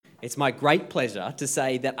It's my great pleasure to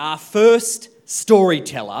say that our first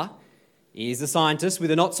storyteller is a scientist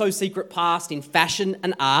with a not-so-secret past in fashion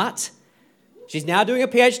and art. She's now doing a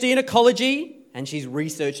PhD in ecology, and she's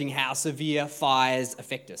researching how severe fires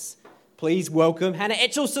affect us. Please welcome Hannah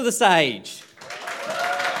Etchells to the stage.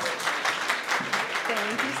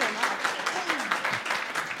 Thank you so much.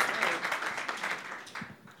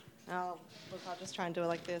 Oh, look, I'll just try and do it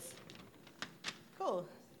like this. Cool.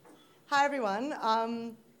 Hi, everyone.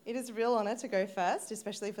 It is a real honour to go first,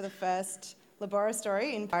 especially for the first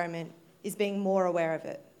laboratory environment, is being more aware of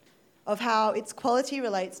it, of how its quality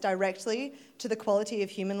relates directly to the quality of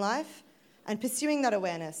human life, and pursuing that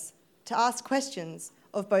awareness to ask questions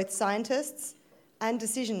of both scientists and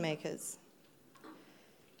decision makers.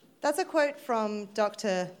 That's a quote from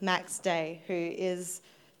Dr. Max Day, who is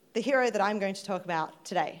the hero that I'm going to talk about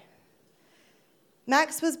today.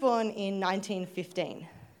 Max was born in 1915,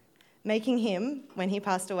 making him, when he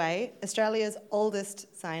passed away, Australia's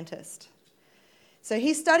oldest scientist. So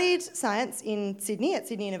he studied science in Sydney, at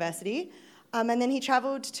Sydney University, and then he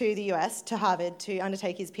travelled to the US, to Harvard, to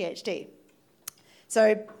undertake his PhD.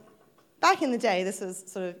 So back in the day, this was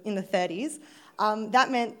sort of in the 30s, that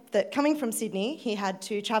meant that coming from Sydney, he had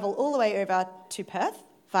to travel all the way over to Perth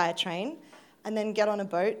via train, and then get on a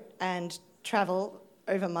boat and travel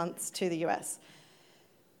over months to the US.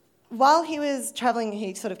 While he was travelling,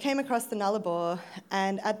 he sort of came across the Nullarbor,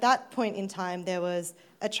 and at that point in time, there was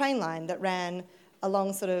a train line that ran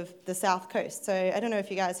along sort of the south coast. So I don't know if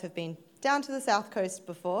you guys have been down to the south coast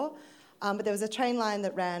before, but there was a train line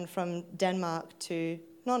that ran from Denmark to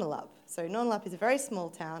Nonnelup. So Nonnelup is a very small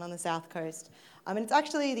town on the south coast, and it's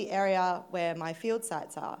actually the area where my field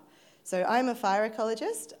sites are. So I'm a fire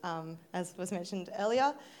ecologist, as was mentioned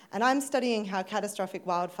earlier, and I'm studying how catastrophic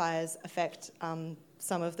wildfires affect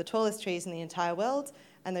some of the tallest trees in the entire world,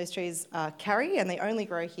 and those trees are karri, and they only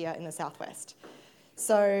grow here in the southwest.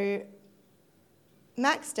 So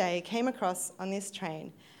Max Day came across on this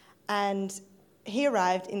train, and he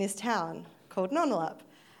arrived in this town called Nonnelup.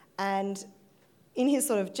 And in his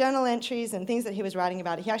sort of journal entries and things that he was writing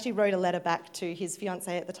about it, he actually wrote a letter back to his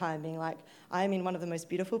fiancée at the time, being like, I am in one of the most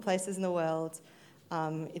beautiful places in the world.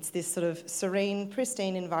 It's this sort of serene,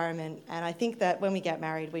 pristine environment, and I think that when we get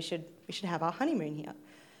married, we should have our honeymoon here.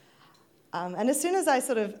 And as soon as I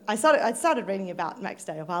started reading about Max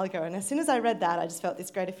Day a while ago, and as soon as I read that, I just felt this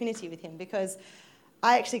great affinity with him, because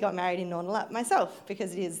I actually got married in Nonnelup myself,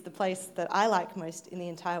 because it is the place that I like most in the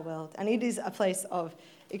entire world, and it is a place of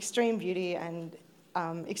extreme beauty and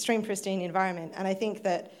extreme pristine environment. And I think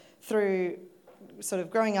that through sort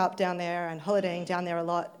of growing up down there and holidaying down there a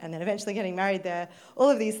lot, and then eventually getting married there, all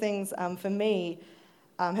of these things for me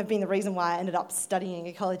have been the reason why I ended up studying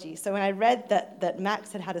ecology. So when I read that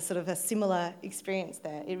Max had a sort of a similar experience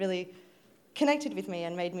there, it really connected with me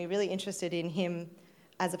and made me really interested in him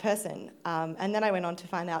as a person. And then I went on to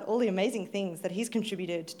find out all the amazing things that he's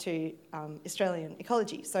contributed to Australian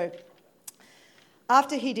ecology. So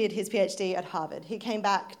after he did his PhD at Harvard, he came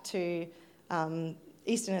back to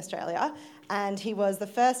Eastern Australia, and he was the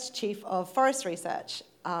first chief of forest research,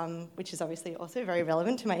 which is obviously also very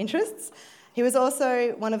relevant to my interests. He was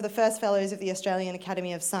also one of the first fellows of the Australian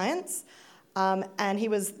Academy of Science, and he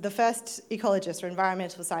was the first ecologist or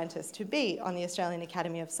environmental scientist to be on the Australian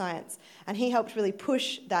Academy of Science, and he helped really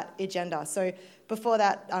push that agenda. So before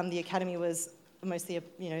that, the Academy was mostly,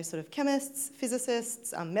 sort of chemists,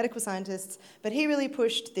 physicists, medical scientists, but he really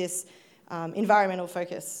pushed this environmental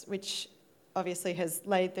focus, which obviously has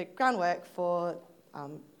laid the groundwork for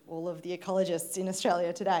all of the ecologists in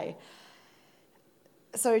Australia today.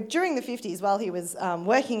 So during the 50s, while he was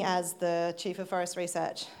working as the Chief of Forest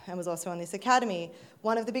Research and was also on this academy,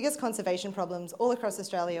 one of the biggest conservation problems all across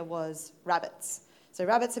Australia was rabbits. So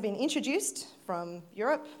rabbits have been introduced from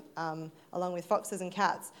Europe, along with foxes and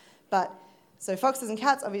cats. So foxes and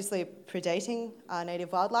cats obviously predating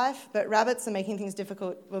native wildlife, but rabbits were making things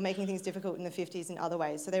difficult in the 50s in other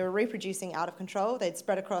ways. So they were reproducing out of control. They'd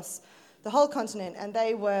spread across the whole continent, and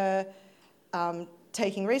they were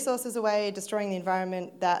taking resources away, destroying the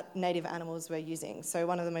environment that native animals were using. So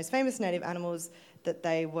one of the most famous native animals that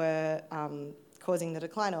they were causing the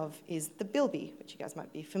decline of is the bilby, which you guys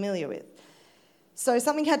might be familiar with. So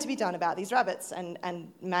something had to be done about these rabbits,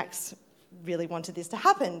 and Max really wanted this to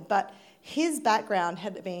happen, but his background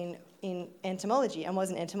had been in entomology and was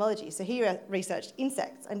in entomology, so he researched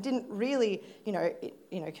insects and didn't really,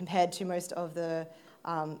 compared to most of the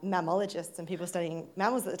mammalogists and people studying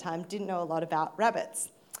mammals at the time, didn't know a lot about rabbits.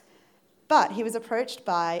 But he was approached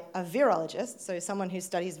by a virologist, so someone who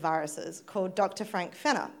studies viruses, called Dr. Frank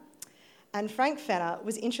Fenner. And Frank Fenner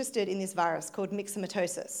was interested in this virus called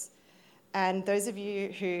myxomatosis. And those of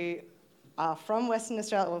you who are from Western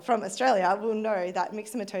Australia, or from Australia, will know that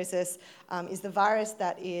myxomatosis is the virus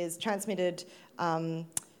that is transmitted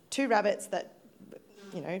to rabbits that,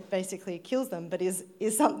 basically kills them, but is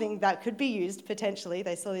something that could be used potentially.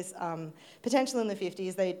 They saw this potential in the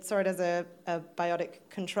 50s. They saw it as a biotic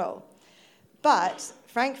control. But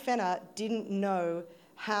Frank Fenner didn't know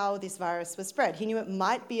how this virus was spread. He knew it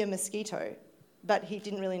might be a mosquito, but he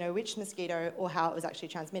didn't really know which mosquito or how it was actually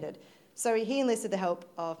transmitted. So he enlisted the help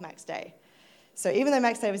of Max Day. So even though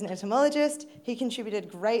Max Day was an entomologist, he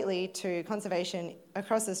contributed greatly to conservation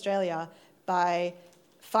across Australia by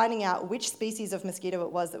finding out which species of mosquito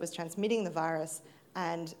it was that was transmitting the virus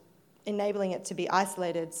and enabling it to be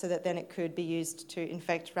isolated so that then it could be used to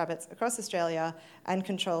infect rabbits across Australia and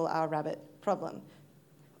control our rabbit problem.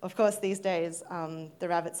 Of course, these days, the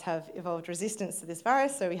rabbits have evolved resistance to this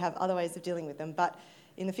virus, so we have other ways of dealing with them. But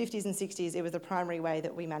in the 50s and 60s, it was the primary way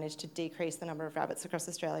that we managed to decrease the number of rabbits across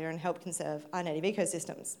Australia and help conserve our native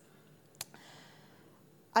ecosystems.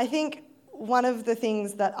 I think one of the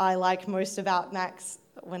things that I like most about Max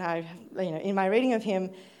in my reading of him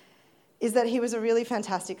is that he was a really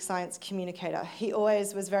fantastic science communicator. He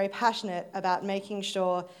always was very passionate about making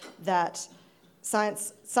sure that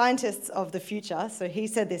scientists of the future, so he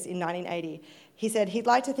said this in 1980, he said he'd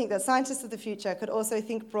like to think that scientists of the future could also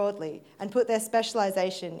think broadly and put their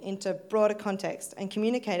specialisation into broader context and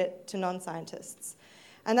communicate it to non-scientists.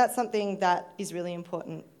 And that's something that is really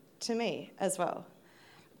important to me as well.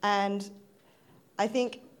 And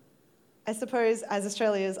I suppose as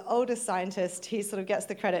Australia's oldest scientist, he sort of gets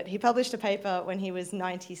the credit. He published a paper when he was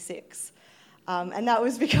 96. And that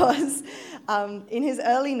was because in his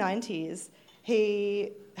early 90s,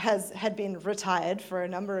 he had been retired for a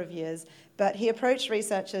number of years, but he approached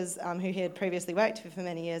researchers who he had previously worked with for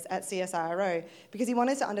many years at CSIRO because he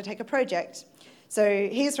wanted to undertake a project. So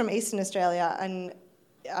he's from Eastern Australia, and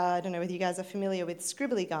I don't know whether you guys are familiar with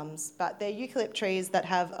scribbly gums, but they're eucalypt trees that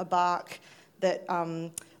have a bark that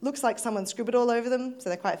looks like someone scribbled all over them, so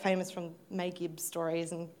they're quite famous from May Gibbs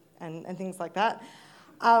stories and things like that.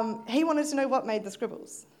 He wanted to know what made the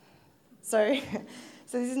scribbles. So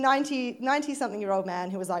this is 90-something-year-old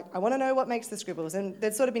man who was like, I want to know what makes the scribbles. And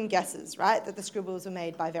there'd sort of been guesses, right, that the scribbles were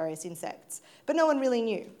made by various insects. But no one really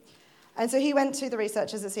knew. And so he went to the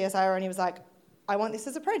researchers at CSIRO and he was like, I want this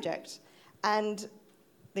as a project. And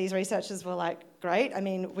these researchers were like, great. I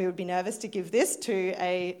mean, we would be nervous to give this to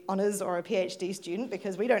a honours or a PhD student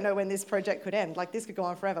because we don't know when this project could end. Like, this could go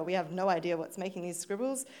on forever. We have no idea what's making these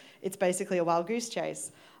scribbles. It's basically a wild goose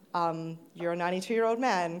chase. You're a 92-year-old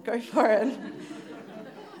man. Go for it.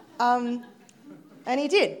 And he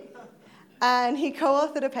did. And he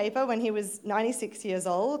co-authored a paper when he was 96 years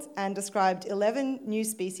old and described 11 new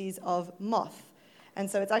species of moth. And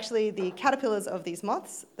so it's actually the caterpillars of these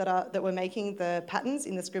moths that were making the patterns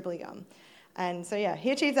in the scribbly gum. And so, yeah,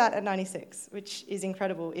 he achieved that at 96, which is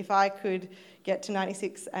incredible. If I could get to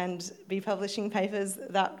 96 and be publishing papers,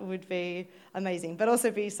 that would be amazing. But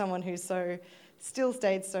also be someone who's still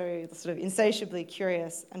stayed so sort of insatiably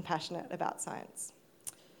curious and passionate about science.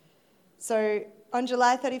 So on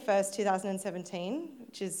July 31st, 2017,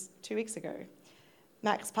 which is 2 weeks ago,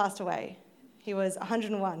 Max passed away. He was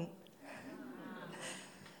 101.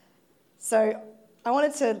 So I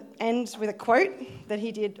wanted to end with a quote that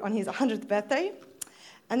he did on his 100th birthday.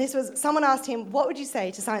 And this was, someone asked him, what would you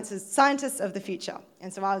say to scientists of the future?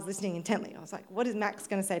 And so I was listening intently. I was like, what is Max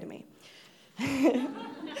going to say to me?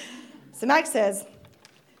 So Max says,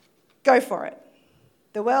 go for it.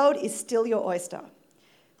 The world is still your oyster.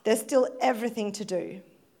 There's still everything to do.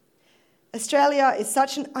 Australia is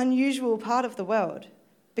such an unusual part of the world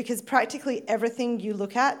because practically everything you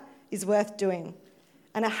look at is worth doing,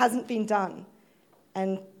 and it hasn't been done.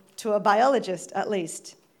 And to a biologist, at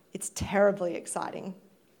least, it's terribly exciting.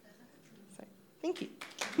 So, thank you.